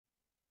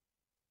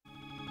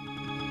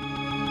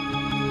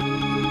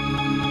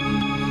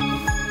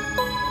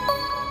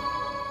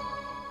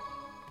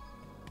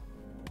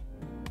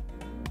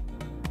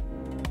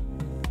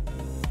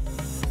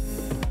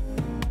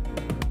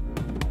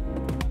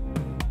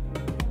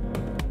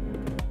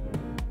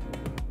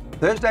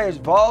Thursday is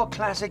Vaal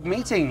Classic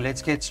meeting.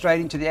 Let's get straight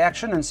into the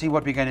action and see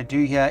what we're going to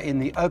do here in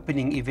the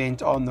opening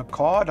event on the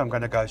card. I'm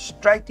going to go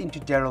straight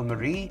into Daryl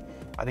Marie.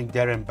 I think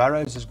Darren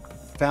Burrows has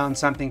found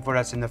something for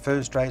us in the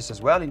first race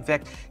as well. In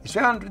fact, he's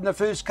found in the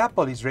first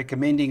couple. He's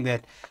recommending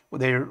that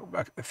there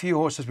are a few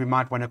horses we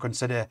might want to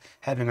consider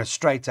having a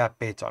straight up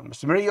bet on.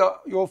 Mr. Marie,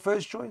 your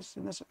first choice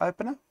in this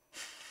opener?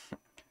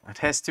 It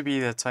has to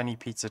be the Tony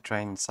Pizza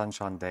Train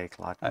Sunshine Day,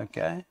 Clyde.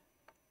 Okay.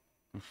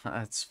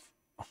 It's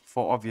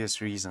for obvious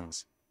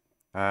reasons.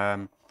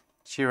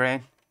 She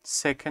ran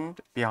second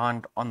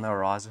behind On the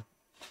Horizon.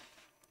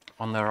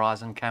 On the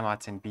Horizon came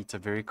out and beat a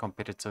very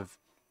competitive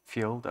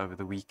field over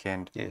the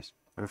weekend. Yes.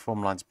 Her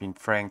form line's been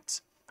franked.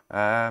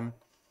 Have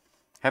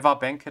I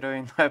banked her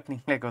in the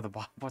opening leg of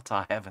the But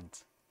I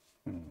haven't.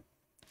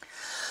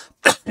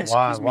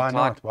 Why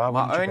not? Why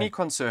My only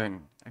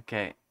concern,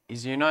 okay,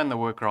 is in the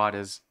work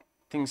riders,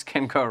 things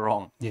can go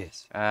wrong.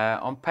 Yes.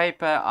 On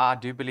paper, I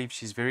do believe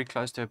she's very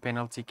close to a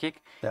penalty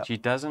kick. Yeah. She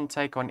doesn't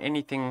take on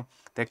anything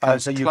that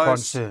comes so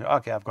close.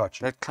 Okay, I've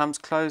got you. That comes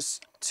close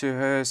to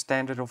her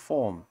standard of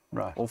form,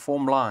 right, or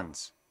form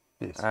lines.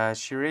 Yes.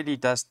 She really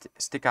does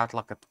stick out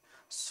like a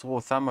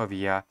sore thumb over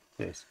here.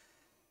 Yes.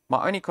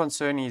 My only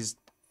concern is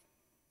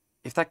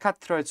if they cut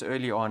throats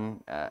early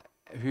on,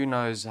 who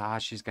knows how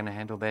she's going to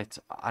handle that.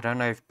 I don't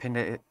know if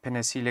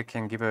Penicilla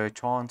can give her a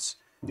chance.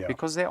 Yeah.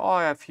 Because there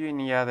are a few in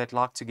here that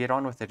like to get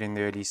on with it in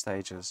the early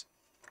stages.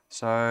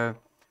 So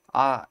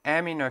I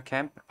am in her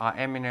camp.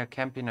 I am in her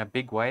camp in a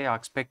big way. I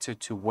expect her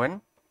to win.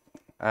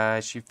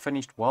 She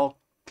finished well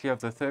clear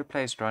of the third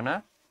place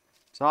runner.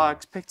 So I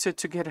expect her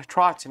to get it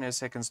right in her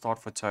second start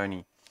for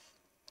Tony.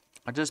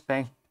 I just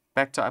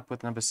backed her up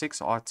with number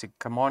 6, Arctic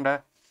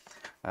Commander.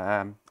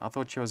 I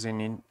thought she was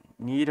in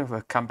need of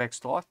a comeback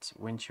start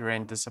when she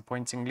ran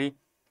disappointingly.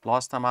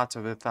 Last time out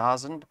of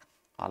 1,000.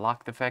 I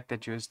like the fact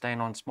that you were staying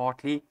on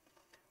smartly.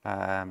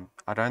 I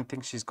don't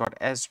think she's got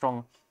as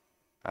strong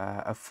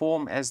a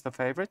form as the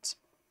favourites,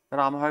 but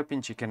I'm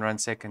hoping she can run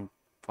second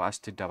for us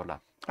to double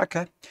up.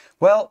 Okay.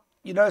 Well,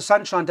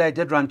 Sunshine Day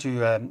did run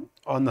to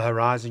On the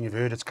Horizon. You've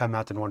heard it's come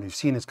out and won. You've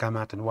seen it's come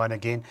out and won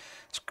again.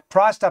 It's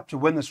priced up to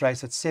win this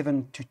race at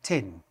 7 to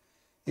 10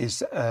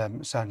 is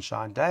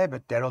Sunshine Day,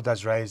 but Daryl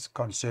does raise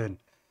concern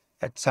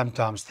that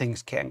sometimes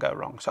things can go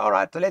wrong. So, all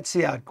right, so let's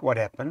see what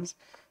happens.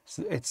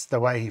 It's the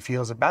way he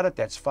feels about it.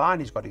 That's fine.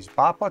 He's got his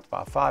bar pot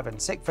by 5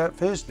 and 6,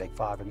 first leg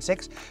 5 and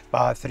 6,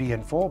 by 3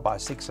 and 4, by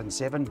 6 and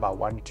 7, by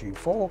 1, 2,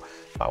 4,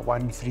 by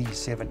 1, 3,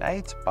 7,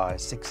 8, by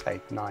 6,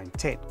 8, 9,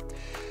 10.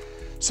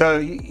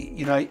 So,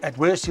 at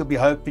worst he'll be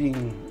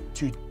hoping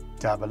to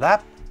double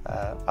up.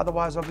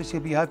 Otherwise, obviously,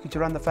 he'll be hoping to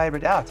run the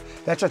favourite out.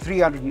 That's a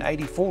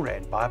 384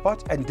 rand bar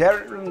pot. And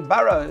Darren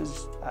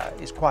Burrows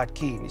is quite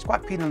keen. He's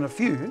quite keen on a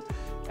few.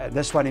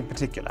 This one in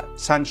particular,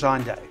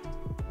 Sunshine Day.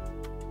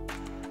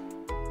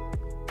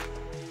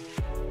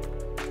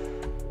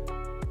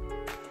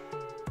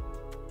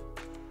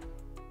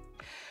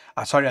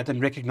 Sorry, I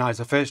didn't recognise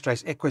the first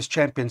race. Equus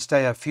Champion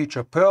Stayer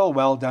Future Pearl.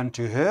 Well done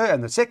to her.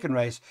 And the second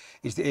race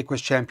is the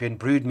Equus Champion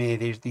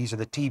Broodmare. These are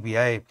the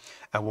TBA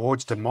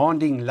awards.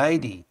 Demanding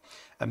Lady,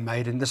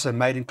 this is a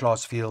maiden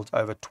class field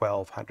over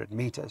 1,200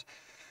 metres.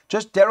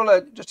 Just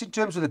Daryl, just in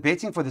terms of the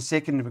betting for the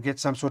second, we get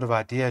some sort of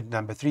idea.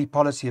 Number 3,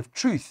 Policy of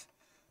Truth,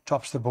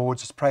 tops the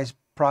boards. It's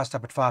priced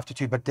up at 5 to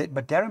 2. But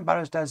Darren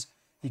Burrows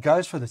he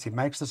goes for this. He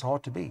makes this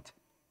hard to beat.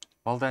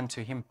 Well done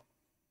to him.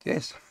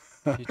 Yes.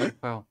 Future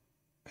Pearl.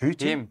 Who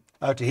to him?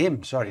 Oh, to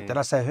him. Sorry, yeah. Did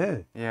I say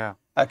her? Yeah.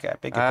 Okay,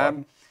 beg your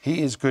pardon.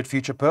 He is good,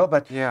 Future Pearl.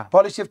 But yeah.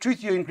 Policy of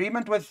Truth, you're in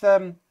agreement with...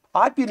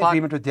 I'd be in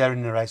agreement with Darren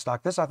in a race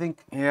like this, I think.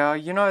 Yeah,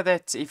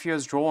 that if he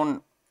was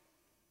drawn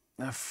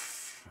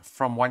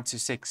from 1 to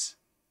 6,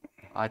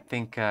 I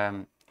think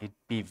it'd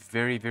be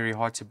very, very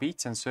hard to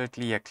beat, and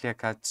certainly a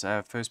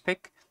clear-cut first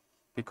pick,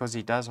 because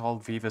he does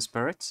hold Viva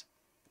Spirits,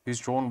 who's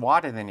drawn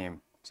wider than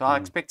him. So I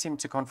expect him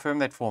to confirm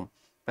that form.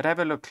 But have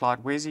a look, Clyde.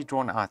 Where's he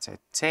drawn out at?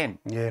 10.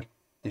 Yeah,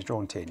 he's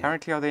drawn 10. Yeah.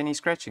 Currently, are there any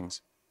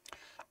scratchings?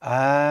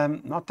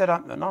 Not that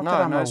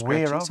I'm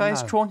aware of. So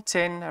he's drawn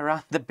 10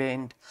 around the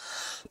bend.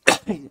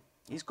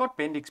 He's got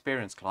bend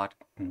experience, Clyde.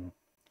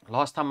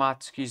 Last time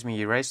out,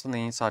 he raced on the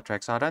inside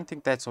track, so I don't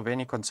think that's of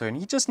any concern.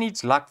 He just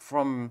needs luck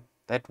from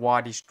that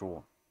wideish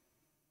draw.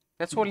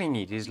 That's all he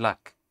needs, is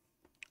luck.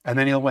 And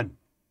then he'll win.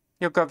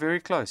 He'll go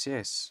very close,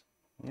 yes.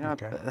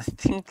 Okay. I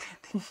think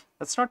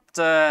that's not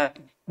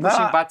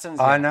pushing buttons.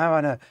 I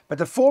know. But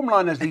the form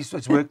line, at least,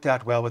 it's worked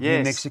out well with yes.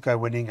 New Mexico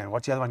winning, and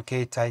what's the other one?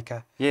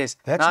 Caretaker. Yes.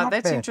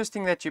 That's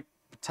interesting that you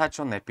touch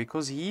on that,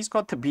 because he's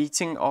got the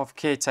beating of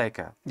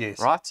Caretaker. Yes.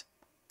 Right?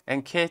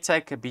 And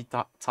Caretaker beat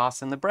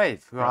Tyson the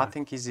Brave, who right. I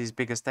think is his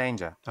biggest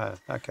danger. Oh,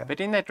 okay. But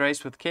in that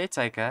race with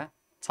Caretaker,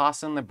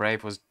 Tyson the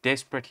Brave was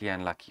desperately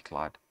unlucky,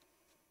 Clyde.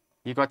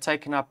 He got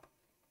taken up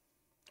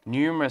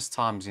numerous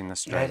times in the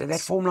straight. Yeah,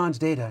 that form line's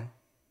dead, eh?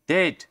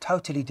 Dead.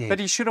 Totally dead. But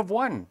he should have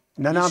won.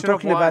 No, I'm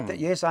talking about that.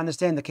 Yes, I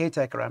understand the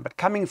Caretaker run, but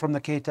coming from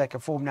the Caretaker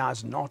form now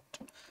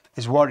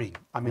is worrying.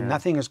 I mean,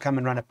 nothing has come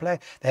and run a play.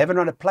 They haven't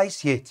run a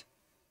place yet.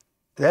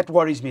 That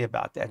worries me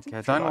about that.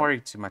 Okay, don't worry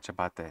too much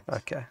about that.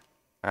 Okay.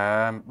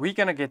 We're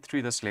going to get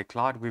through this leg,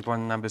 Clyde. We've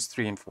won numbers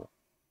 3 and 4.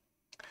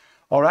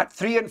 All right,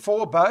 3 and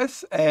 4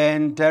 both,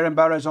 and Darren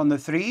Burrows on the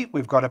 3.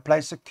 We've got a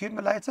place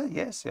accumulator.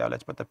 Yes, yeah,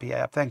 let's put the PA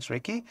up. Thanks,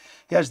 Ricky.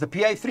 Here's the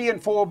PA 3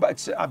 and 4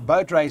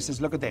 boat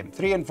races. Look at them: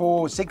 3 and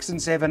 4, 6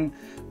 and 7,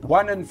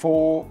 1 and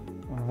 4,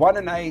 1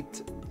 and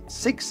 8,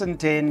 6 and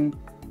 10,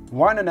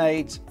 1 and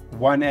 8,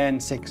 1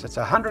 and 6. It's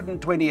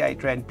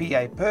 128 Rand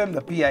PA perm.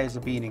 The PAs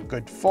have been in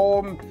good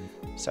form,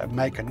 so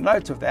make a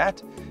note of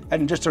that.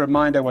 And just a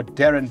reminder what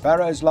Darren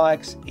Burrows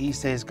likes. He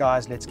says,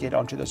 guys, let's get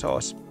onto this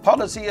horse.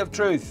 Policy of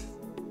truth.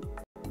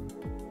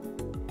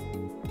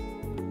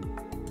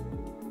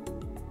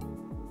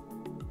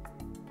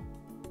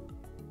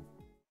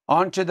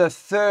 On to the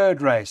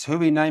third race. Who are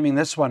we naming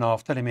this one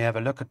after? Let me have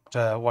a look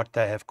at what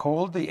they have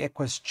called the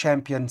Equus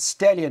Champion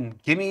Stallion.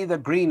 Gimme the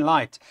green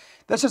light.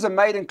 This is a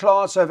maiden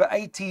class over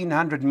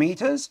 1,800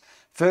 meters.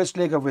 First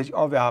leg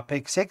of our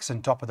pick 6,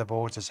 and top of the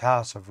boards is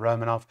House of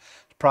Romanov,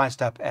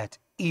 priced up at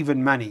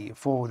even money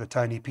for the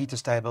Tony Peter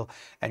stable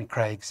and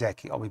Craig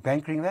Zaki. Are we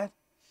bankering that?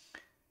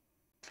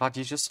 Clyde,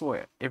 you just saw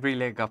it. Every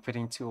leg I put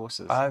in 2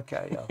 horses.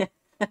 Okay, yeah.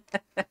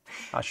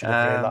 I should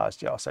have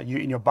realised, yeah. So you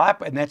in your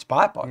bipod, and that's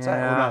bipods, yeah.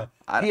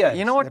 eh? Or no, PAs.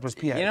 You know what? That was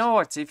PAs. You know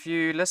what? If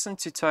you listen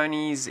to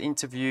Tony's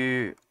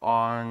interview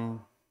on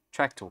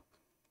Track Talk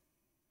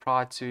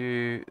prior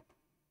to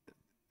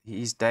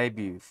his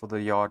debut for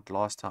the yard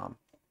last time,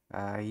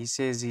 he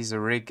says he's a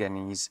rig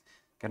and he's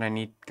gonna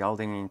need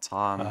gelding in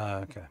time.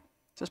 Okay.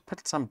 Just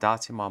put some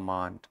doubt in my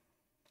mind.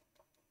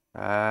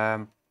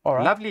 All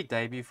right. Lovely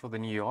debut for the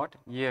new yard.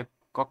 Yeah,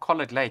 got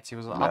collared late.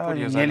 I thought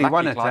he was nearly unlucky.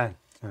 won it. Like,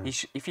 Yeah.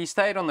 if he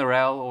stayed on the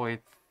rail, or if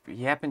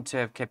he happened to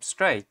have kept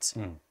straight,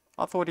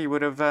 I thought he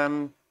would have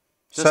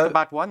just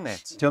about won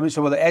that. Tell me,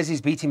 so will the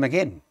Aussies beat him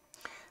again?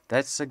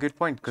 That's a good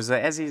point, because the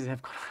Aussies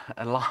have got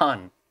a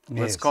line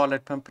with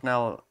Scarlet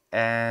Pimpernel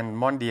and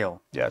Mondial.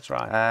 Yeah, that's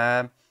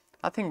right.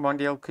 I think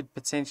Mondial could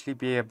potentially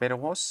be a better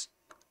horse.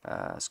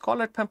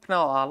 Scarlet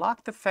Pimpernel, I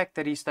like the fact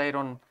that he stayed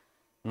on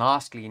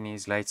nicely in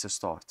his later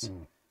starts.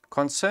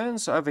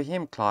 Concerns over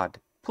him,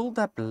 Clyde, pulled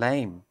up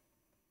lame.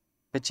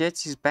 But yet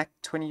he's back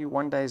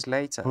 21 days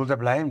later. Pulled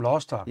up lame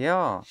last time.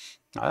 Yeah.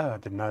 Oh, I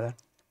didn't know that.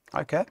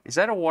 Okay. Is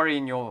that a worry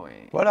in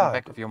the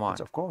back of your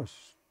mind? Of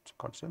course, it's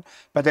a concern.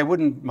 But they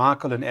wouldn't,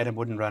 Michael and Adam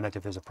wouldn't run it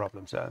if there's a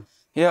problem. So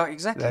yeah,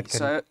 exactly.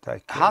 So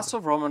take House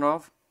of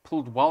Romanov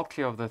pulled well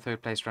clear of the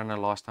third place runner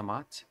last time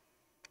out.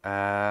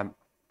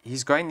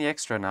 He's going the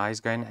extra now. He's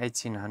going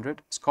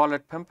 1,800.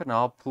 Scarlet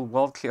Pimpernel pulled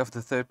well clear of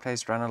the third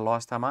place runner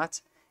last time out.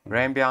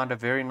 Ran behind a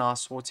very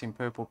nice sort in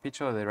purple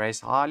picture. They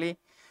raced highly.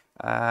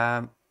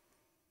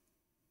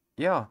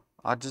 Yeah,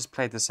 I just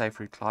played the safe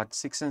route, Clyde.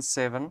 6 and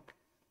 7.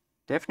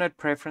 Definite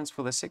preference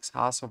for the 6,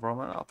 House of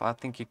Romanov. I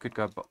think you could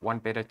go one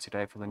better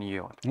today for the new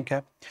yard.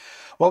 Okay.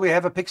 Well, we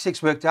have a pick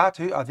 6 worked out.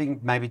 I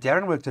think maybe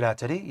Darren worked it out,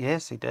 did he?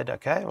 Yes, he did.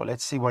 Okay. Well,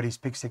 let's see what his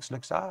pick 6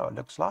 looks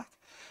like.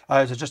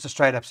 Is it just a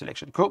straight up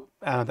selection? Cool.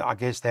 I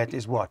guess that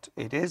is what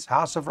it is.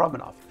 House of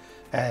Romanov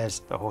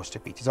as the horse to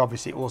beat. He's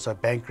obviously also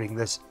bankering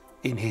this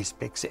in his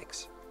pick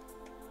 6.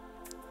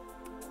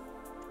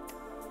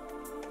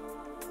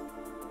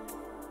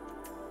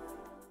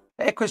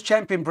 Equus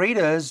Champion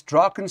Breeders,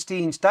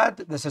 Drakenstein Stud.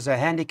 This is a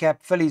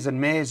handicap fillies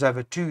and mares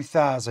over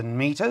 2,000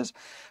 metres.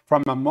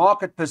 From a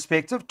market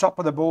perspective, top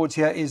of the boards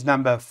here is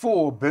number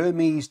 4,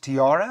 Burmese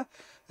Tiara.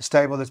 The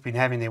stable that's been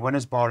having their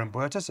winners, Bar and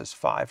Burtis, is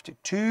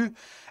 5-2.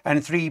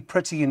 And 3,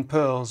 Pretty in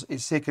Pearls,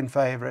 is second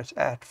favourite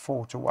at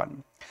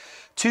 4-1.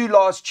 2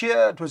 last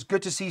year. It was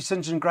good to see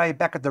St. John Grey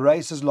back at the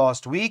races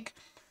last week.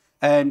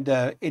 And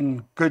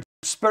in good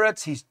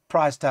spirits, he's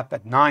priced up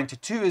at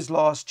 9-2 his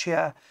last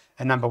year.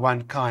 And number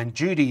 1, Kind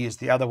Judy, is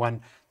the other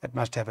one that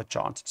must have a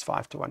chance. It's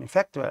 5-1. In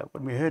fact,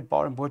 when we heard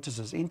Bar and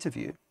Burtis'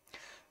 interview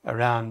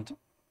around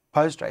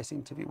post-race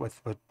interview with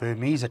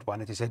Burmese at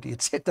one, he said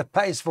he'd set the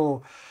pace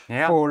for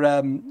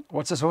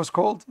what's this horse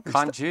called?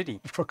 Kind Judy.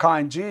 For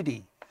Kind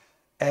Judy.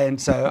 And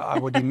so I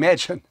would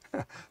imagine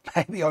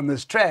maybe on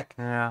this track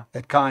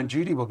that Kind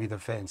Judy will be the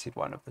fancied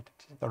one of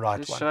the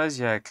right one. It shows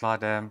you,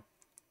 Clyde.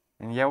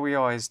 And here we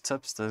are as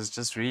tipsters,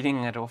 just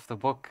reading it off the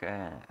book.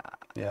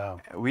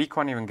 We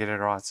can't even get it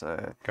right.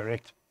 So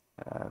correct.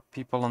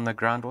 People on the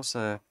ground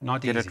also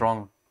get it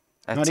wrong.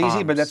 Not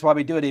easy, but that's why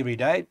we do it every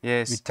day.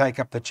 Yes. We take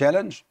up the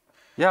challenge.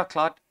 Yeah,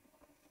 Clyde.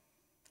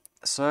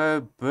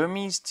 So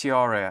Burmese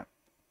Tiara.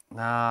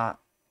 Now,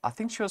 I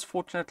think she was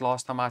fortunate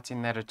last time out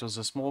in that it was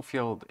a small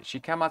field.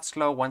 She came out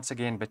slow once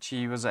again, but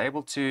she was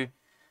able to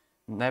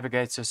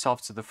navigate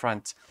herself to the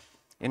front.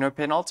 In her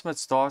penultimate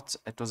start,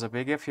 it was a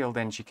bigger field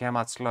and she came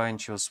out slow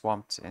and she was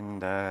swamped,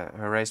 and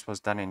her race was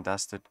done and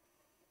dusted.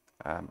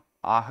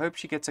 I hope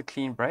she gets a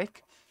clean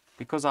break,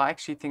 because I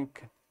actually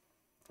think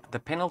the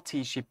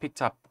penalty she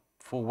picked up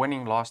for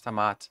winning last time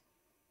out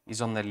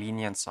is on the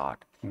lenient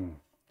side.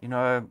 You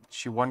know,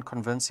 she won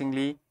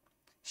convincingly.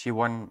 She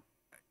won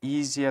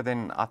easier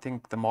than I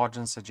think the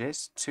margin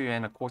suggests, 2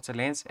 1/4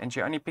 lengths, and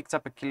she only picked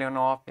up a 1.5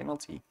 kilo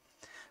penalty.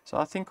 So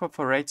I think with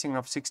a rating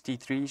of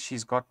 63,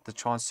 she's got the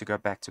chance to go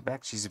back to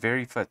back. She's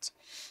very fit.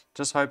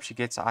 Just hope she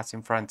gets out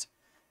in front.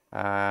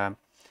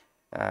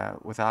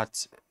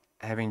 without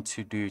having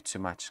to do too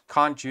much.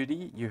 Can't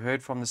Judy, you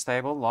heard from the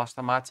stable last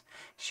time out,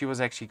 she was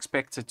actually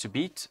expected to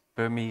beat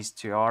Burmese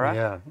Tiara.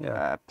 Yeah,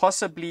 yeah.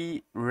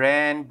 Possibly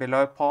ran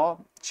below par.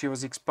 She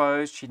was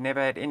exposed. She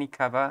never had any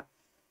cover.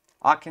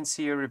 I can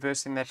see her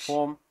reversing that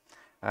form.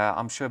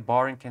 I'm sure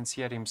Baron can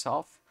see it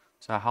himself.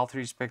 So healthy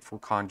respect for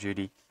Can't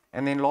Judy.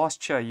 And then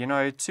last year, you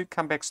know, 2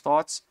 comeback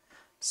starts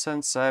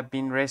since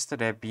being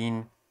rested have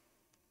been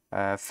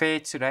fair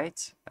to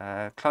date.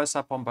 Close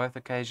up on both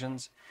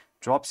occasions.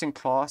 Drops in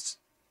class.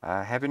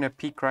 Having a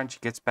peak run, she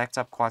gets backed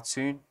up quite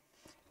soon.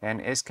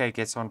 And SK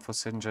gets on for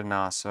Sinja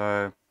now.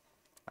 So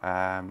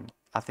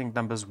I think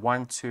numbers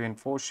 1, 2, and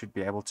 4 should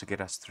be able to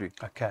get us through.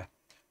 Okay.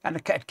 And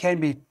it can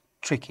be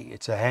tricky.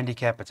 It's a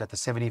handicap. It's at the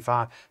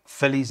 75.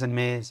 Fillies and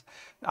mares.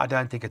 I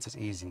don't think it's as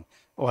easy.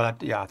 Well,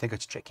 yeah, I think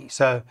it's tricky.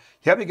 So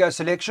here we go,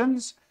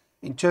 selections.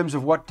 In terms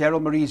of what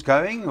Daryl Marie's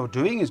going or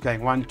doing, is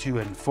going 1, 2,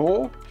 and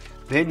 4.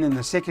 Then in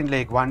the second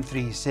leg, 1,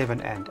 3,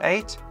 7, and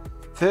 8.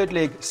 Third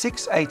leg,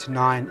 6, 8,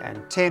 9,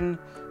 and 10.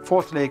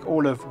 Fourth leg,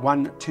 all of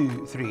 1,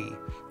 2, 3,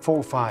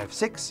 4, 5,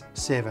 6,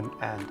 7,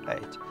 and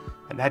 8.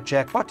 And that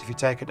jackpot, if you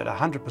take it at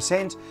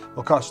 100%,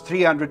 will cost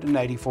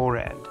 384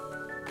 Rand.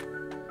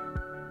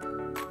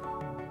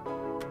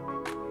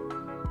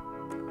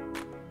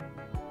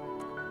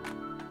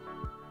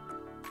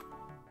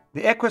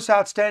 The Equus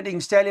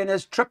Outstanding Stallion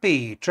is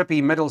Trippy.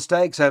 Trippy middle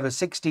stakes over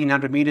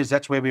 1,600 metres.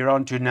 That's where we're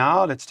on to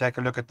now. Let's take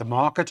a look at the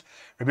market.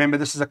 Remember,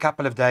 this is a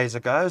couple of days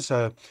ago,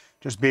 so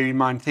just bear in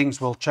mind things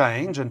will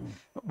change. And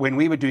when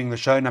we were doing the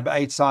show, number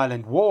 8,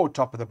 Silent War,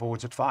 top of the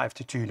boards at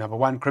 5-2. Number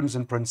 1,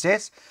 Crimson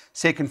Princess,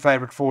 second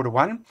favourite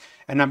 4-1.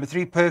 And number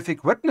 3,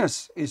 Perfect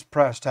Witness, is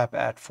priced up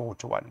at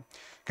 4-1.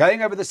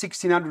 Going over the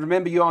 1,600,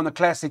 remember you're on the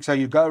classic, so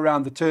you go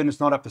around the turn, it's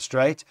not up the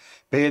straight.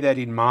 Bear that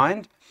in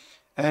mind.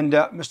 And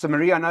Mr.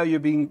 Marie, I know you're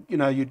being,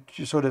 you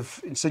sort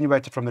of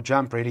insinuated from the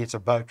jump, really, it's a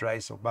boat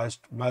race, or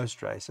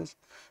most races,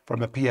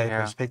 from a PA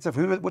perspective.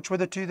 Which were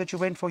the 2 that you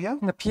went for, yeah?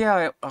 In the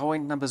PA, I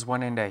went numbers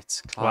 1 and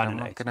 8. Clyde. 1 I'm and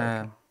not 8,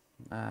 gonna.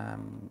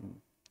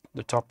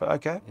 The top,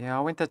 okay. Yeah,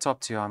 I went the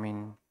top 2. I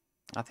mean,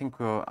 I think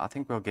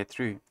we'll get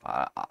through.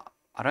 I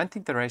don't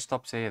think the race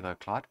stops there though,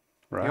 Clyde.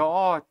 Right. There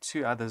are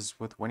 2 others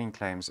with winning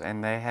claims,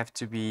 and they have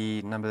to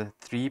be number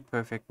 3,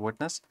 Perfect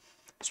Witness,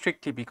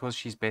 strictly because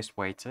she's best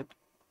weighted.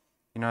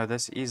 You know,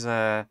 this is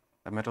a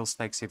middle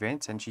stakes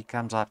event, and she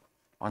comes out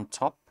on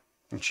top.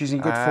 And she's in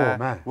good form,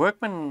 eh?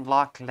 Workman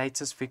like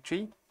latest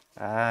victory.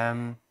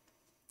 That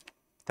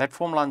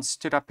form line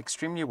stood up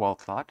extremely well,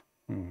 Clyde.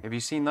 Have you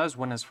seen those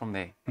winners from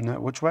there?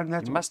 No, which one?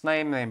 You must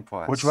name them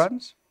for us. Which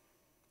ones?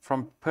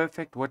 From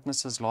Perfect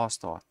Witness's last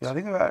start. Yeah, I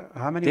think about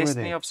how many were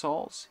Destiny there? of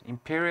Souls,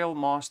 Imperial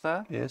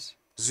Master, Yes.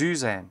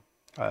 Suzanne.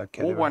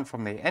 Okay. All one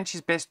from there. And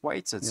she's best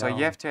weighted, so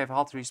you have to have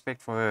healthy respect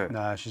for her.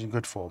 No, she's in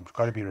good form.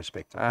 Got to be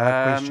respected. No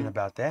question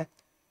about that.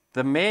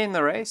 The mare in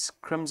the race,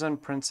 Crimson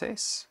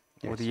Princess,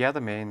 or the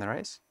other mare in the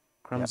race,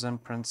 Crimson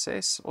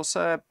Princess,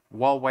 also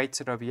well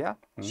weighted over here.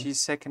 She's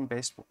second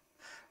best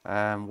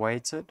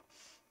weighted.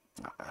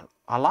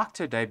 I liked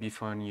her debut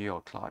for New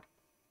York, Clyde.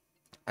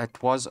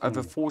 It was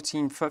over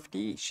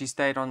 1450. She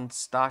stayed on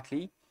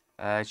slightly.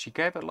 She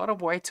gave a lot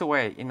of weight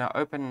away in her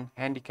open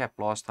handicap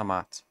last time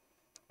out.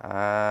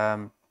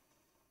 I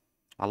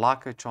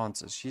like her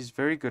chances. She's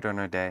very good on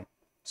her day.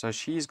 So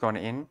she's gone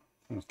in.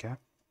 Okay.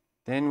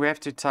 Then we have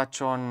to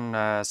touch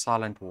on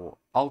Silent War.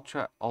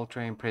 Ultra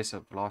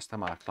impressive last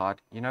time out,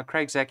 Clyde. You know,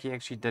 Craig Zaki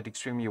actually did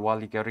extremely well.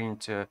 He got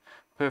into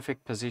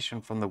perfect position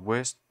from the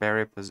worst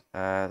barrier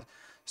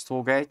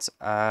stall gate.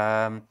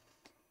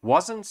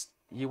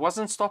 He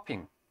wasn't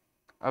stopping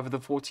over the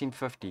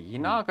 1450. He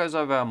now goes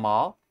over a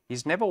mile.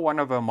 He's never won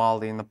over a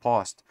mile in the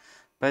past.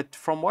 But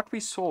from what we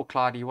saw,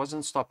 Clyde, he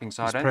wasn't stopping.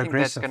 So I don't think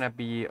that's going to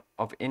be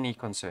of any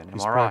concern.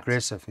 He's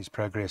progressive. He's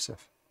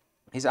progressive.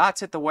 He's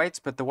out at the weights,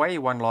 but the way he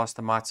won last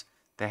time out,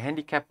 the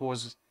handicap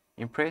was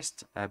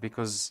impressed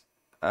because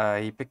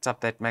he picked up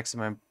that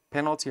maximum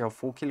penalty of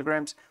 4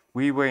 kilograms.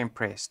 We were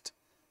impressed.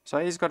 So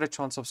he's got a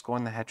chance of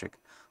scoring the hat-trick.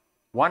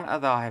 One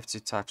other I have to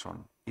touch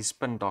on is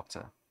Spin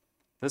Doctor.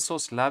 This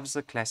horse loves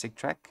the classic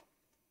track.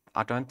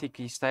 I don't think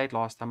he stayed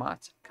last time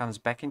out. Comes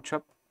back in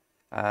trip.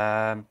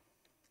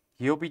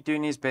 He'll be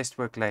doing his best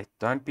work late.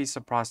 Don't be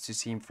surprised to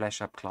see him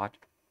flash up, Clyde.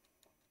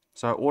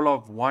 So all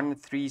of 1,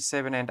 3,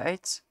 7, and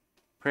 8.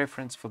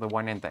 Preference for the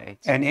 1 and the 8.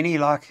 And any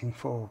liking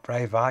for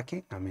Brave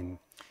Viking? I mean,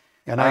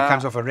 I know he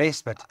comes off a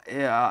rest, but...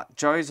 Yeah,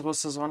 Joey's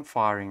horse is on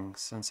firing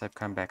since they've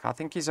come back. I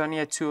think he's only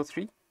at 2 or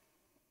 3.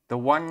 The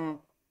 1,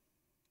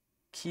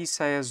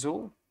 Kisei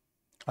Azul.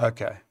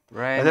 Okay.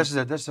 Well, this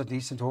is a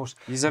decent horse.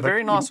 He's a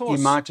very nice horse.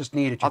 He might just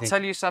need it. I'll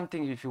tell you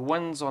something. If he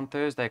wins on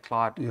Thursday,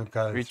 Clyde,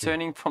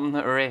 returning from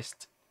the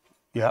arrest,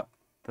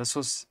 this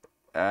horse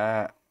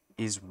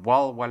is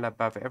well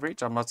above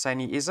average. I'm not saying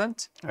he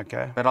isn't.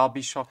 Okay. But I'll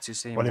be shocked to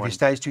see him win. If he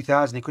stays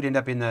 2,000, he could end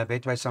up in the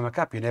Betway Summer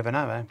Cup. You never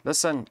know, eh?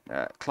 Listen,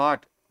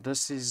 Clyde,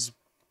 this is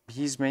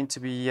He's meant to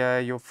be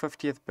your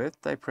 50th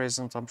birthday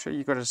present. I'm sure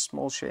you got a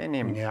small share in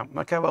him. Yeah,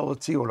 okay, well, we'll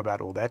see all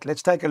about all that.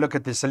 Let's take a look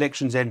at the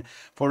selections then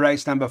for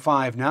race number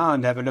 5 now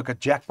and have a look at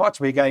jackpots.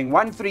 We're going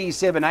 1, 3,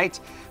 7, 8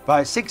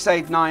 by 6,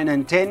 8, 9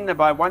 and 10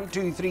 by 1,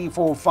 2, 3,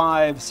 4,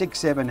 5, 6,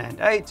 7 and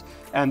 8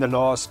 and the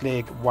last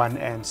leg 1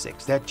 and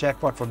 6. That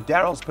jackpot from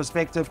Daryl's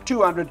perspective,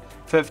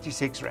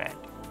 256 Rand.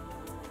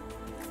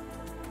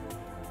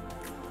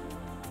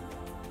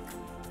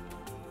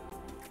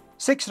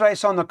 Sixth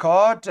race on the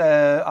card.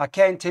 I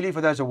can tell you for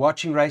those who are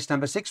watching race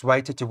number 6,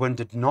 Weighted to Win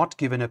did not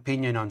give an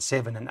opinion on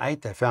 7 and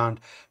 8. They found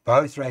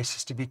both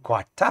races to be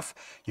quite tough.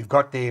 You've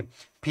got their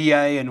PA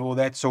and all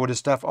that sort of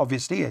stuff.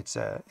 Obviously, it's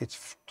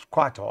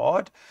quite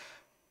hard.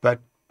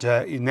 But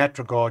in that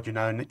regard, you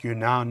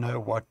now know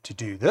what to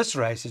do. This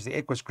race is the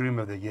Equus Groom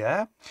of the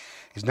Year.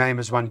 His name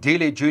is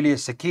Wandile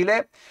Julius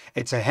Sekile.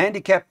 It's a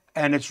handicap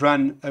and it's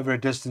run over a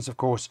distance, of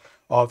course,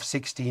 of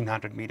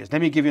 1,600 meters.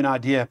 Let me give you an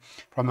idea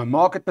from a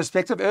market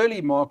perspective.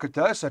 Early market,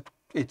 though, so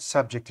it's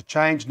subject to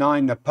change.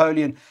 9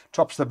 Napoleon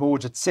tops the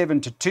boards at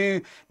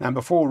 7-2.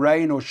 Number 4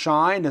 Rain or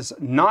Shine is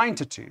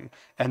 9-2.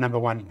 And number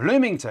 1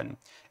 Bloomington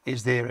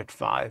is there at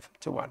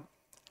 5-1.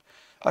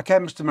 Okay,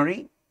 Mr.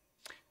 Marie.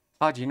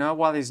 Oh, do you know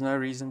why there's no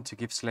reason to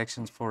give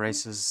selections for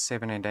races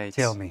 7 and 8?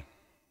 Tell me.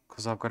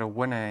 Because I've got a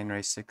winner in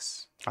race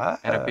 6 at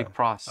a big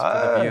price for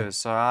the viewers.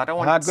 So I don't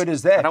want. How good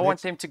is that? I don't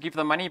want them to give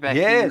the money back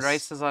in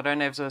races I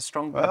don't have a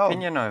strong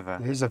opinion over.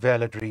 There's a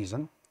valid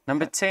reason.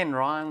 Number 10,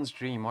 Ryan's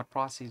Dream. What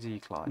price is he,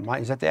 Clyde?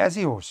 Is that the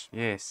Aussie horse?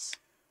 Yes.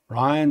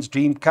 Ryan's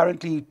Dream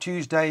currently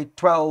Tuesday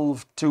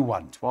 12-1.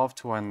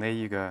 12-1. There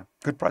you go.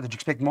 Good price. Did you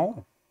expect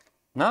more?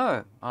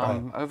 No,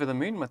 I'm over the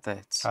moon with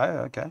that. Oh,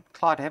 okay.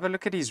 Clyde, have a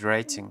look at his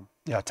rating.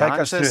 Yeah, take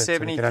us through it so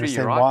we can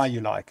understand why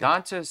you like it.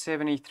 Down to a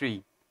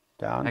 73.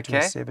 Down to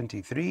a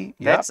 73.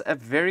 That's a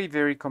very,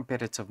 very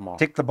competitive mark.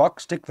 Tick the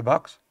box, tick the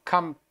box.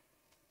 Come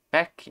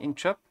back in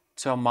trip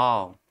to a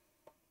mile.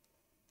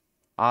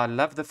 I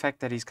love the fact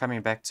that he's coming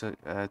back to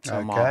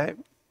a mile. Okay,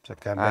 so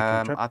come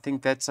back in trip. I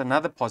think that's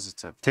another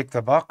positive. Tick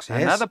the box,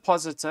 yes. Another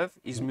positive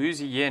is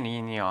Muzi Yeni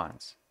in the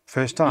irons.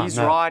 First time. He's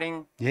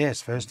riding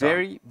first time.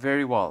 very,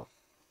 very well.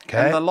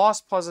 Okay. And the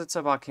last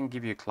positive I can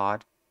give you,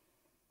 Clyde.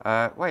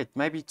 Wait,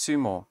 maybe 2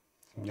 more.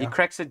 Yeah. He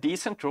cracks a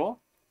decent draw,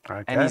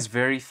 okay. and he's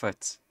very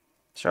fit.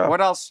 Sure.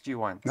 What else do you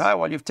want? No,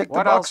 well, you've ticked the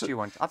box. What else do you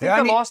want? I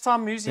think the last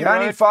time Muzi rode there are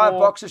only 5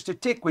 boxes to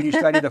tick when you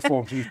study the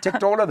form, so you've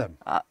ticked all of them.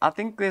 I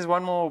think there's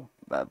one more.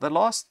 The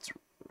last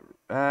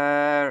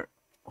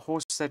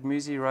horse that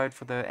Muzi rode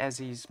for the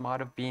Aussies might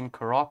have been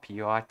Karapi,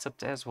 who I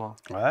tipped as well.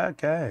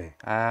 Okay.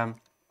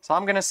 So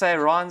I'm going to say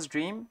Ryan's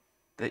Dream,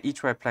 the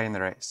each way play in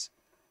the race.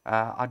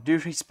 I do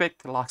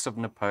respect the likes of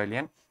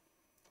Napoleon.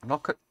 I'm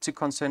not too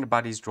concerned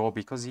about his draw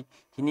because he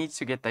needs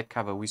to get that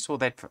cover. We saw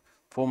that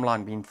form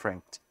line being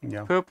franked.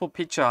 Yeah. Purple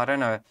Picture, I don't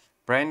know.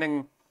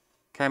 Brandon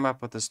came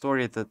up with the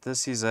story that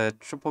this is a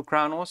Triple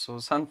Crown horse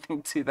or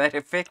something to that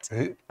effect.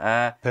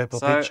 Purple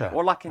Picture.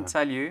 All I can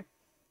tell you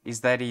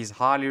is that he's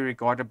highly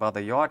regarded by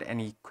the yard and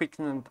he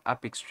quickened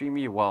up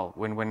extremely well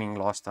when winning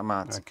last time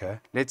out. Okay.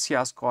 Let's see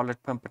how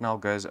Scarlet Pimpernel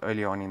goes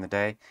early on in the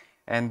day.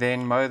 And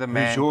then Mo the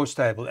Man. Who's your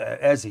stable?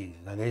 Azzy.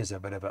 Now there's a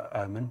bit of an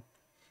omen.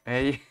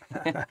 And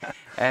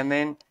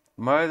then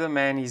Mo the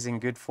Man, he's in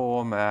good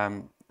form.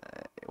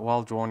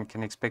 Well drawn,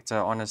 can expect an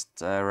honest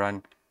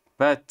run.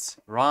 But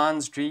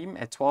Ryan's Dream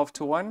at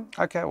 12-1.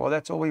 Okay, well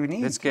that's all we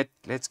need. Let's get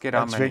our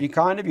That's money. very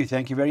kind of you.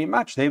 Thank you very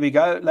much. There we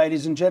go,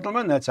 ladies and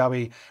gentlemen. That's how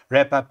we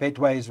wrap up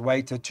Betway's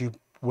Weighted to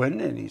Win.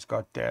 And he's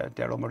got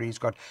Daryl Marie's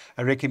got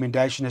a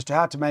recommendation as to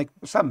how to make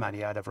some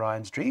money out of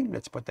Ryan's Dream.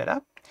 Let's put that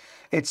up.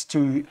 It's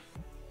to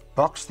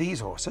box these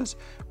horses,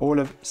 all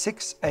of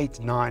 6, 8,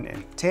 9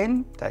 and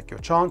 10. Take your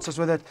chances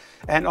with it.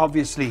 And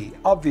obviously,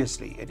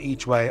 in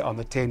each way on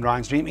the 10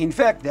 Ryan's Dream. In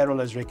fact,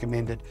 Daryl has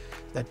recommended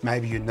that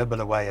maybe you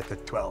nibble away at the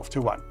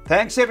 12-1.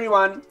 Thanks,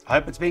 everyone.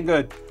 Hope it's been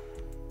good.